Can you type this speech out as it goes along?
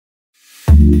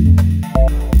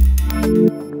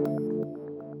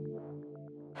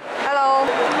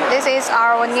is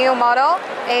our new model,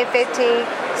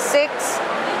 A56.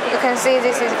 You can see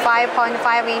this is 5.5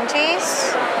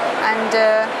 inches, and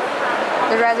the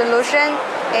resolution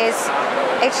is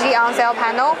HD on-cell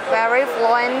panel, very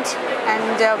fluent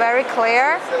and very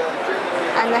clear.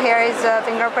 And here is the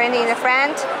fingerprint in the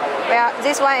front.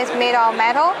 This one is made of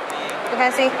metal. You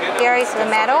can see here is the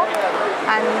metal,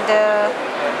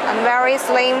 and very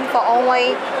slim for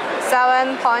only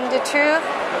 7.2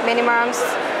 minimum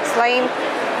slim.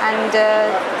 And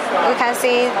you can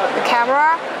see the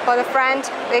camera. For the front,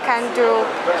 we can do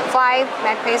 5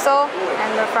 megapixel,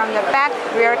 and from the back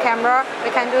rear camera, we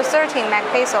can do 13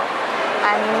 megapixel.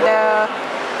 And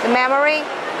the memory,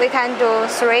 we can do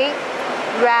 3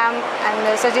 RAM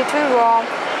and 32 ROM,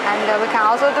 and we can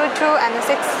also do 2 and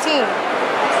 16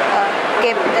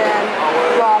 GB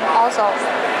ROM also.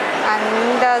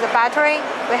 And the battery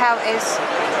we have is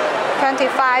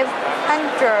 2500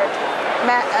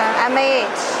 mAh.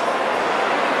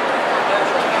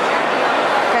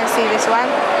 See this one,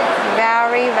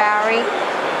 very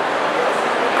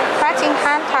touching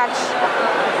hand touch,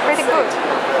 pretty good.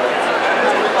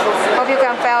 Hope you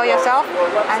can feel yourself,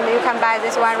 and you can buy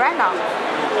this one right now.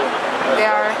 They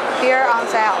are here on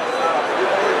sale.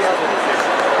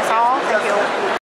 That's all. Thank you.